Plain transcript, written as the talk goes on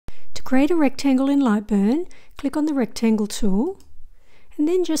To create a rectangle in Lightburn, click on the rectangle tool and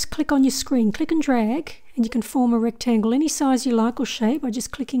then just click on your screen, click and drag, and you can form a rectangle any size you like or shape by just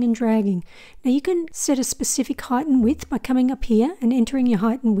clicking and dragging. Now you can set a specific height and width by coming up here and entering your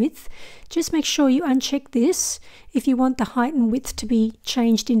height and width. Just make sure you uncheck this if you want the height and width to be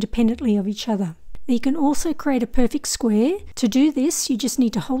changed independently of each other. Now you can also create a perfect square. To do this, you just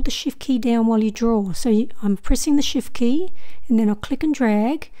need to hold the shift key down while you draw. So I'm pressing the shift key and then I'll click and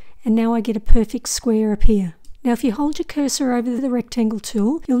drag, and now I get a perfect square appear. Now if you hold your cursor over the rectangle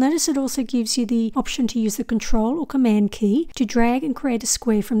tool, you'll notice it also gives you the option to use the Control or Command key to drag and create a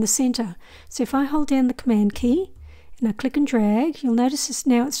square from the center. So if I hold down the Command key and I click and drag, you'll notice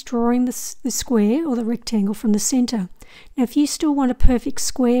now it's drawing the square or the rectangle from the center. Now if you still want a perfect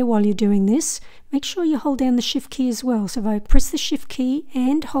square while you're doing this, make sure you hold down the Shift key as well. So if I press the Shift key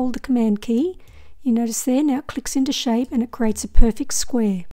and hold the Command key, you notice there now it clicks into shape and it creates a perfect square.